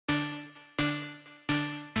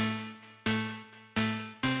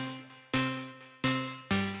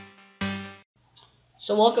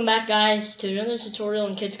So welcome back, guys, to another tutorial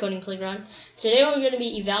in Kids Coding Playground. Today we're going to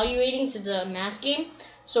be evaluating to the math game.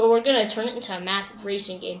 So we're going to turn it into a math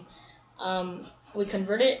racing game. We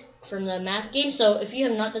convert it from the math game. So if you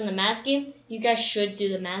have not done the math game, you guys should do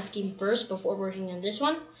the math game first before working on this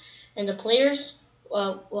one. And the players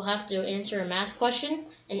will have to answer a math question.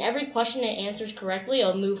 And every question it answers correctly,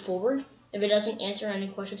 it'll move forward. If it doesn't answer any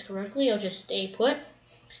questions correctly, it'll just stay put.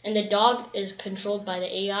 And the dog is controlled by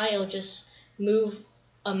the AI. It'll just move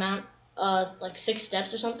like 6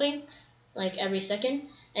 steps or something, like every second.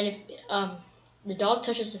 And if the dog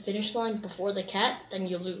touches the finish line before the cat, then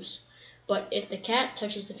you lose. But if the cat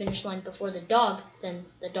touches the finish line before the dog, then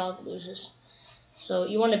the dog loses. So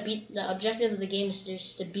you want to beat, the objective of the game is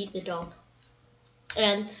just to beat the dog.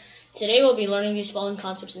 And today we'll be learning these following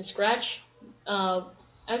concepts in Scratch.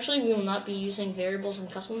 Actually, we will not be using variables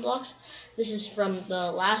and custom blocks. This is from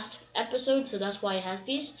the last episode, so that's why it has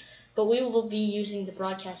these. But we will be using the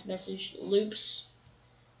broadcast message loops.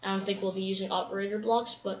 I don't think we'll be using operator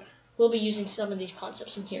blocks, but we'll be using some of these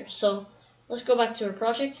concepts in here. So let's go back to our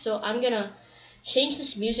project. So I'm going to change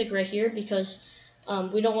this music right here because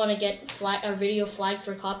we don't want to get our video flagged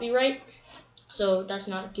for copyright. So that's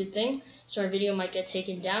not a good thing. So our video might get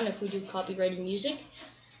taken down if we do copyrighted music.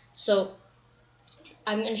 So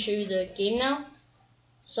I'm going to show you the game now.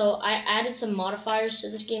 So I added some modifiers to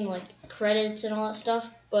this game, like credits and all that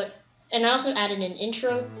stuff. And I also added an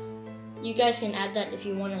intro. You guys can add that if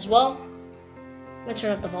you want as well. I'm going to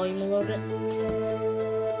turn up the volume a little bit.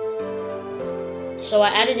 So I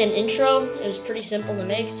added an intro. It was pretty simple to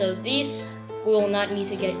make. So these we will not need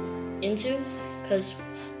to get into because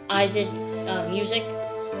I did music.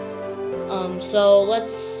 So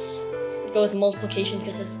let's go with multiplication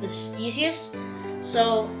because that's the easiest.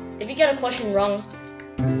 So if you get a question wrong,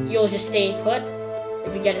 you'll just stay put.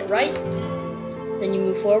 If you get it right, then you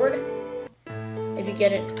move forward. If you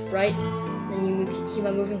get it right, then you keep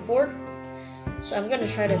on moving forward. So I'm going to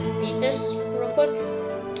try to beat this real quick.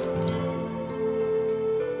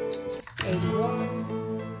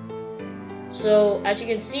 81. So as you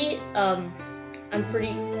can see, I'm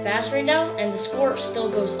pretty fast right now, and the score still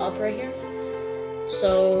goes up right here.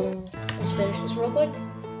 So let's finish this real quick.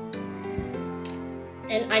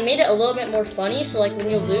 And I made it a little bit more funny, so like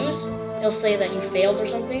when you lose, it'll say that you failed or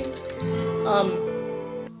something.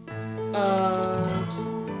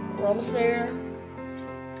 We're almost there.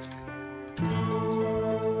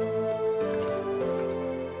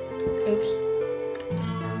 Oops.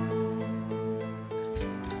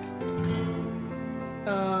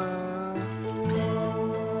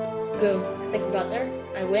 Boom. I think we got there.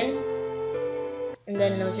 I win. And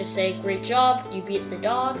then it'll just say, great job, you beat the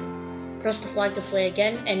dog. Press the flag to play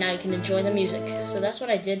again, and now you can enjoy the music. So that's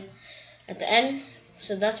what I did at the end.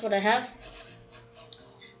 So that's what I have.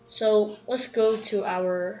 So let's go to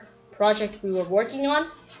our project we were working on.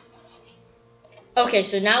 Okay,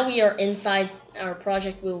 so now we are inside our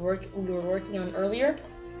project we were working on earlier.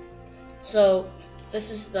 So this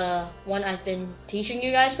is the one I've been teaching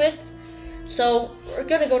you guys with. So we're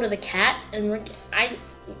gonna go to the cat, and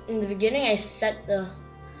in the beginning I set the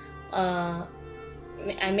I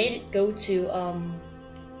made it go to I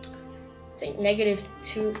think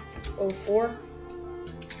 -204,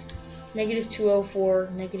 -204,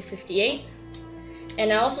 -58,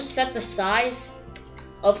 and I also set the size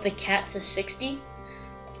of the cat to 60.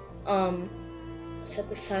 Set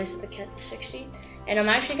the size of the cat to 60, and I'm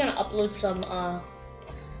actually gonna upload some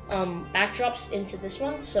backdrops into this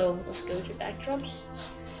one. So let's go to backdrops.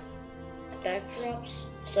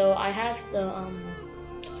 So I have the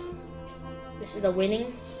this is the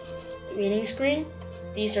winning screen.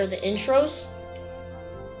 These are the intros.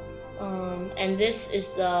 And this is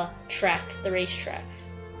the track, the racetrack.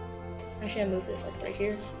 Actually, I move this like right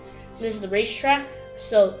here. This is the racetrack.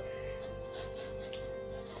 So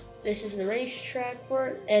this is the racetrack for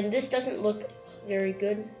it, and this doesn't look very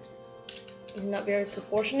good. It's not very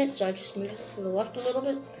proportionate, so I just moved it to the left a little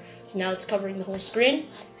bit. So now it's covering the whole screen.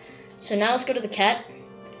 So now let's go to the cat.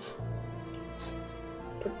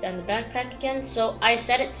 Put down the backpack again. So I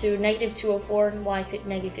set it to -204 while I fit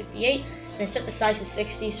 -58, and I set the size to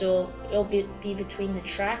 60, so it'll be between the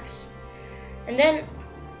tracks. And then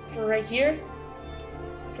for right here,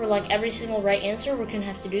 for like every single right answer, we're gonna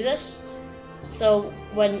have to do this. So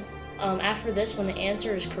when after this, when the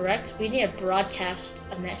answer is correct, we need to broadcast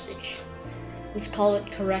a message. Let's call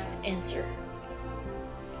it correct answer.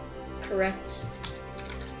 Correct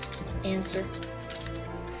answer.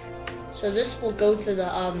 So this will go to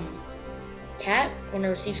the cat when it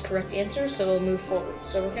receives correct answer, so it'll move forward.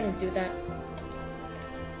 So we're gonna do that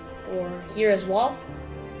for here as well.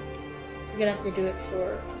 We're gonna have to do it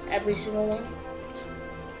for every single one.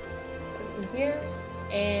 in here,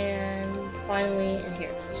 and finally in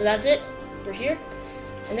here. So that's it for here.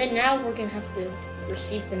 And then now we're gonna have to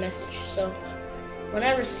receive the message. So when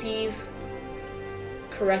I receive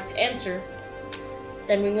correct answer,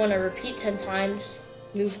 then we want to repeat 10 times,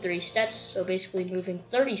 move 3 steps. So basically moving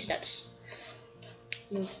 30 steps.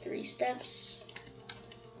 Move 3 steps.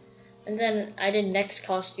 And then I did next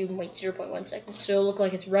costume, wait 0.1 seconds. So it'll look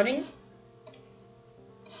like it's running.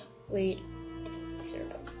 Wait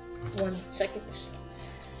 0.1 seconds.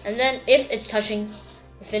 And then if it's touching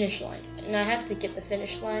the finish line. And I have to get the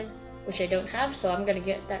finish line, which I don't have, so I'm gonna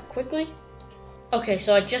get that quickly. Okay,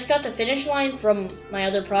 so I just got the finish line from my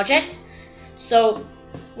other project. So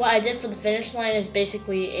what I did for the finish line is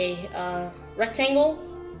basically a rectangle,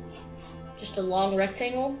 just a long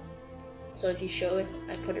rectangle. So if you show it,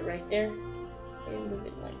 I put it right there. Maybe move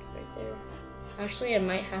it like right there. Actually, I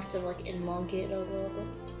might have to like elongate it a little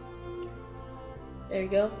bit. There you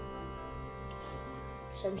go.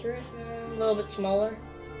 Center it a little bit smaller.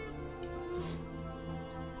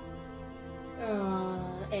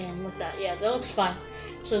 And look at that. Yeah, that looks fine.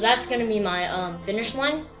 So that's gonna be my finish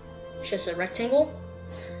line. It's just a rectangle.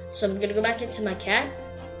 So I'm gonna go back into my cat.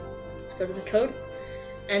 Let's go to the code.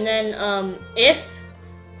 And then if,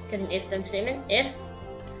 get an if then statement, if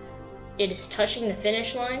it is touching the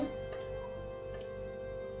finish line,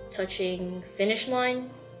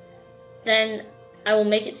 then I will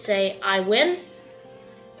make it say I win.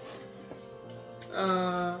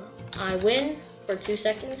 I win for 2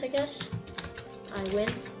 seconds, I guess. I win.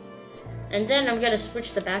 And then I'm gonna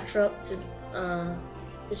switch the backdrop to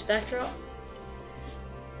this backdrop.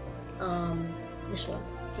 This one.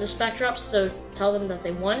 This backdrop, so tell them that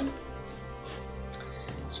they won.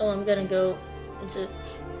 So I'm gonna go into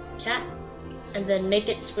cat and then make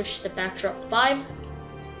it switch to backdrop 5,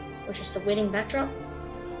 which is the winning backdrop.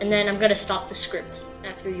 And then I'm gonna stop the script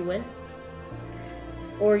after you win.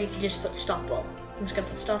 Or you can just put stop all. I'm just gonna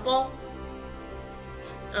put stop all.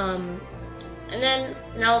 And then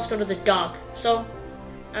now let's go to the dog. So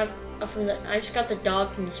I just got the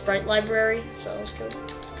dog from the sprite library. So let's go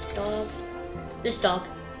dog. This dog.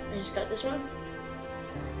 I just got this one.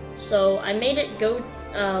 So I made it go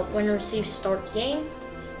when it receives start game,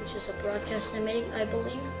 which is a broadcast I made, I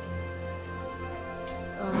believe.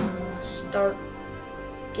 Start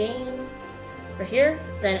game right here.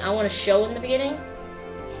 Then I want to show in the beginning.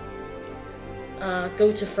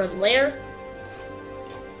 Go to front layer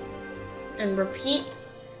and repeat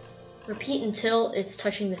until it's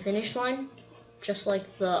touching the finish line, just like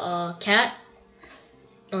the cat.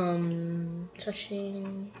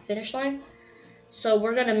 Touching finish line. So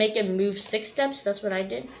we're gonna make it move 6 steps. That's what I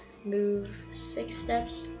did. Move 6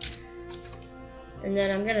 steps. And then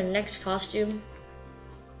I'm gonna next costume.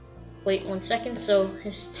 Wait 1 second. So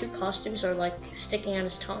his 2 costumes are like sticking out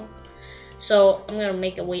his tongue. So I'm gonna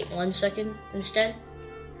make it wait 1 second instead.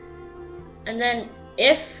 And then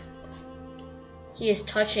if he is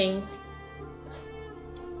touching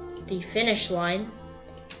the finish line,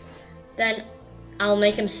 then I'll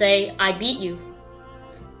make him say, I beat you,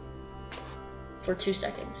 for 2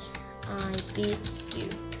 seconds. I beat you,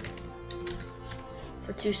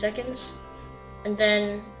 for 2 seconds. And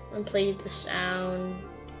then I'm play the sound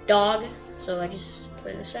dog, so I just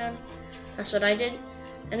play the sound. That's what I did.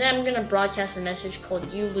 And then I'm gonna broadcast a message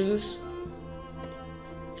called you lose.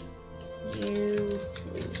 You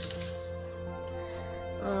lose.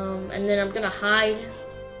 And then I'm gonna hide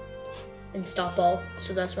and stop all.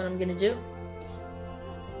 So that's what I'm gonna do.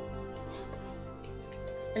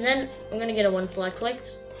 And then I'm gonna get a 1 flag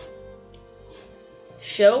clicked.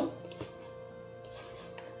 Show.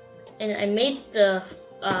 And I made the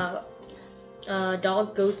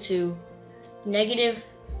dog go to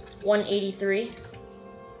 -183,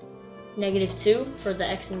 -2 for the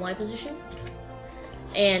X and Y position.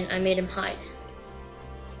 And I made him hide.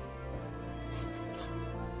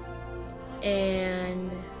 And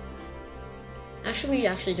we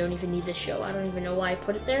actually don't even need this show. I don't even know why I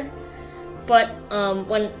put it there. But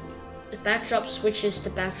when the backdrop switches to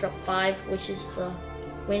backdrop 5, which is the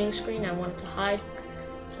winning screen, I want it to hide.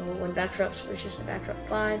 So when backdrop switches to backdrop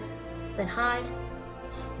 5, then hide.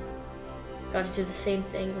 Got to do the same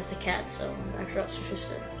thing with the cat. So when backdrop switches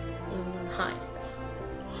to hide.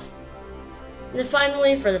 And then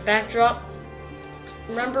finally for the backdrop,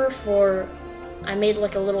 remember I made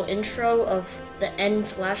like a little intro of the end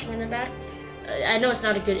flashing in the back. I know it's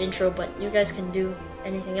not a good intro, but you guys can do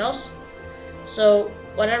anything else. So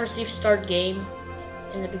when I receive start game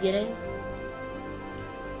in the beginning,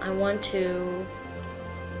 I want to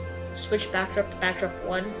switch backdrop to backdrop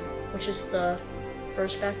 1, which is the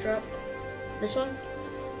first backdrop. This one.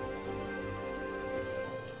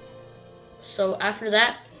 So after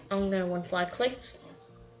that, I'm gonna one flag clicked.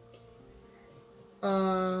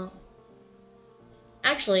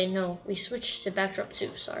 Actually, no, we switched to backdrop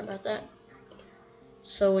 2. Sorry about that.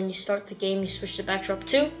 So when you start the game, you switch to backdrop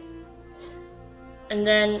 2. And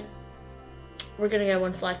then we're gonna get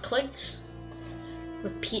one flag clicked.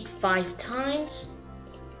 Repeat 5 times.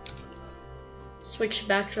 Switch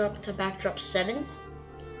backdrop to backdrop 7.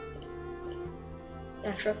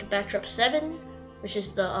 Backdrop to backdrop 7, which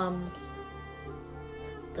is the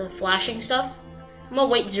flashing stuff. I'm gonna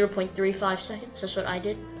wait 0.35 seconds. That's what I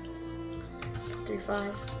did.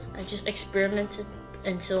 35. I just experimented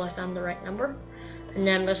until I found the right number, and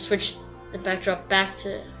then I'm gonna switch the backdrop back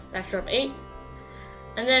to backdrop 8,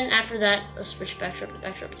 and then after that, let's switch backdrop to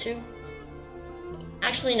backdrop 2.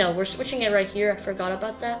 Actually, no, we're switching it right here. I forgot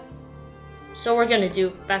about that. So we're gonna do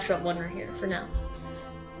backdrop 1 right here for now.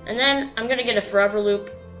 And then I'm gonna get a forever loop.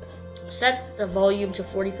 Set the volume to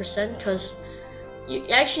 40% because you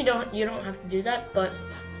don't have to do that, but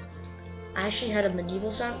I actually had a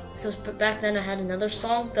medieval sound because back then I had another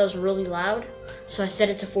song that was really loud, so I set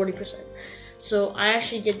it to 40%. So I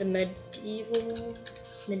actually did the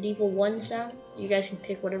medieval 1 sound. You guys can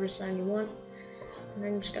pick whatever sound you want. And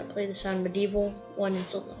then I'm just gonna play the sound medieval 1 and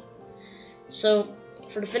solo. So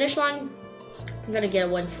for the finish line, I'm gonna get a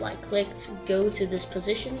one flag clicked, go to this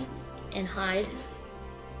position and hide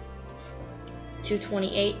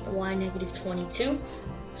 228 y negative 22.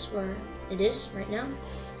 That's where it is right now.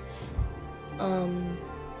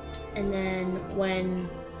 And then when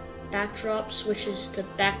backdrop switches to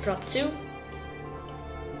backdrop 2,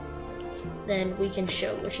 then we can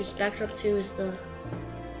show, which is backdrop 2 is the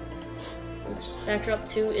backdrop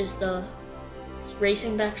 2 is the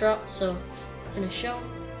racing backdrop, so I'm gonna show.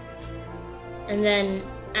 And then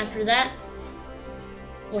after that,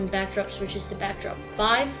 when backdrop switches to backdrop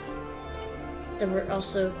 5, then we're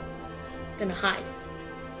also gonna hide.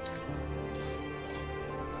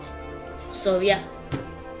 So yeah,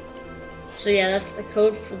 that's the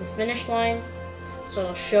code for the finish line. So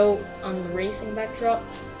I'll show on the racing backdrop,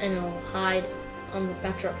 and I'll hide on the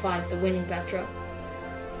backdrop 5, the winning backdrop.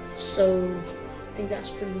 So I think that's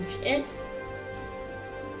pretty much it.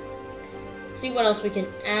 See what else we can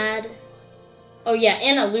add. Oh yeah,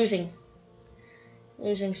 and a losing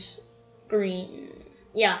screen.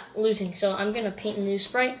 Yeah, losing. So I'm gonna paint a new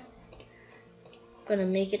sprite. I'm gonna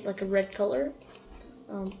make it like a red color.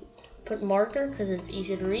 Put marker because it's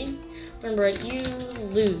easier to read. Remember, you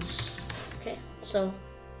lose. Okay, so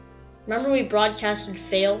remember we broadcasted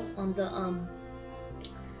fail on the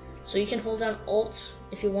so you can hold down Alt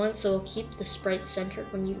if you want, so it'll keep the sprite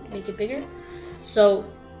centered when you make it bigger. So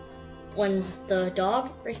when the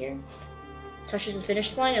dog right here touches the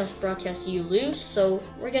finish line, it'll broadcast you lose. So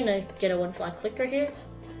we're gonna get a one flag click right here.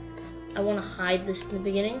 I want to hide this in the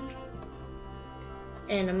beginning,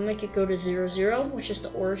 and I'm gonna make it go to 0, 0, which is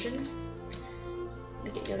the origin.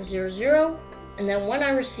 Make it go to 0, 0, and then when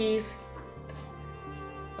I receive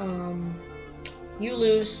you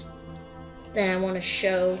lose, then I want to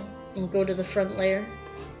show and go to the front layer.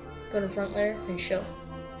 Go to front layer and show.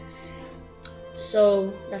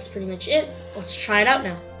 So that's pretty much it. Let's try it out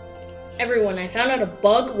now. Everyone, I found out a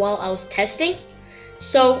bug while I was testing.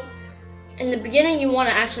 So in the beginning, you want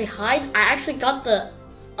to actually hide. I actually got the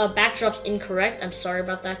backdrops incorrect. I'm sorry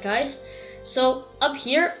about that, guys. So up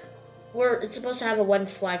here, where it's supposed to have a one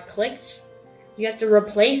flag clicked, you have to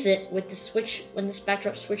replace it with the switch. When this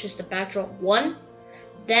backdrop switches to backdrop 1,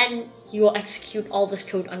 then you will execute all this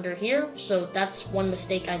code under here. So that's one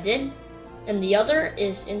mistake I did, and the other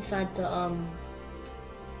is inside the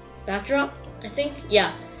backdrop, I think.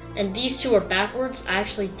 Yeah, and these two are backwards. I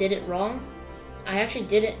actually did it wrong. I actually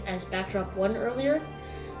did it as backdrop 1 earlier,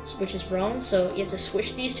 which is wrong. So you have to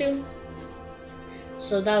switch these two.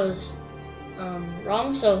 So that was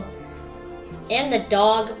wrong. So, and the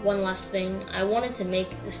dog, one last thing, I wanted to make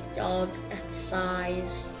this dog at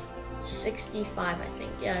size 65, I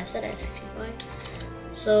think. Yeah, I said at 65.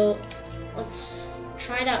 So let's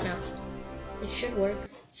try it out now. It should work.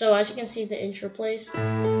 So as you can see, the intro plays,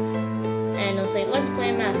 and it'll say, let's play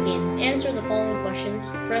a math game. Answer the following questions.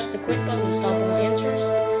 Press the quit button to stop all answers.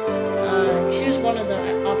 Choose one of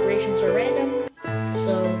the operations at random.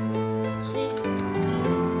 So, let's see.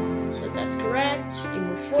 So that's correct. You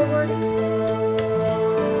move forward.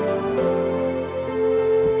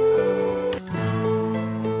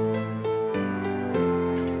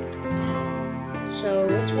 So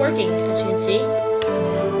it's working, as you can see.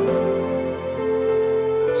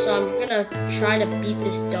 So I'm gonna try to beat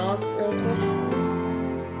this dog real quick.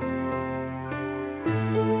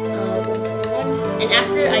 121. And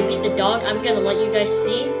after I beat the dog, I'm gonna let you guys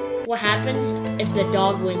see what happens if the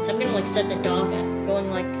dog wins. I'm gonna like set the dog at going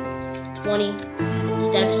like 20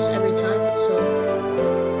 steps every time, so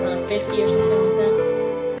or like 50 or something like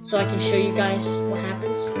that, so I can show you guys what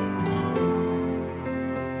happens.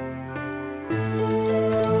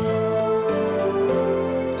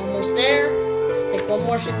 Almost there. I think one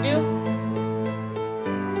more should do.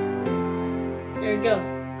 There you go.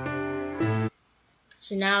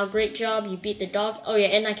 So now, great job, you beat the dog. Oh yeah,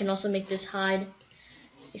 and I can also make this hide.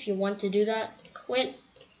 If you want to do that, quit.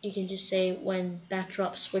 You can just say when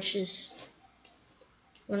backdrop switches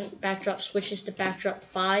to backdrop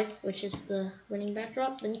 5, which is the winning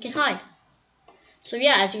backdrop, then you can hide. So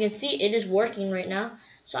yeah, as you can see, it is working right now.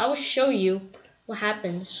 So I will show you what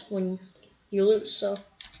happens when you lose. So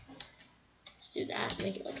let's do that,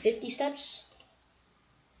 make it like 50 steps.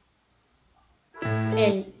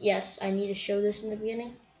 And yes, I need to show this in the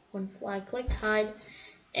beginning. When flag clicked, hide.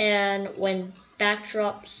 And when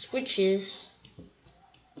backdrop switches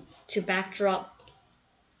to backdrop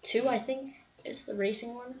 2, I think is the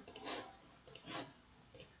racing one.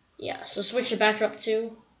 Yeah, so switch to backdrop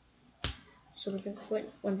 2. So we can quit.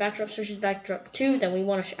 When backdrop switches backdrop 2, then we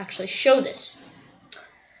want to actually show this.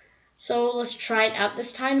 So let's try it out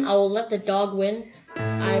this time. I will let the dog win.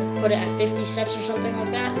 I put it at 50 steps or something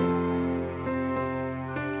like that.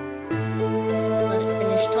 Let it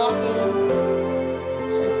finish talking.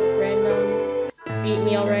 So I click random. Beat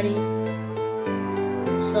me already.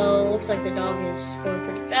 So it looks like the dog is going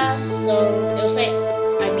pretty fast. So it'll say,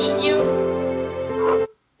 I beat you.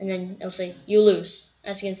 And then it'll say, you lose,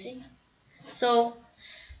 as you can see. So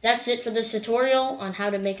that's it for this tutorial on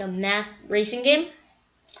how to make a math racing game.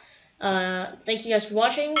 Thank you guys for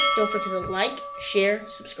watching. Don't forget to like, share,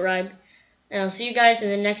 subscribe. And I'll see you guys in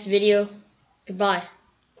the next video. Goodbye.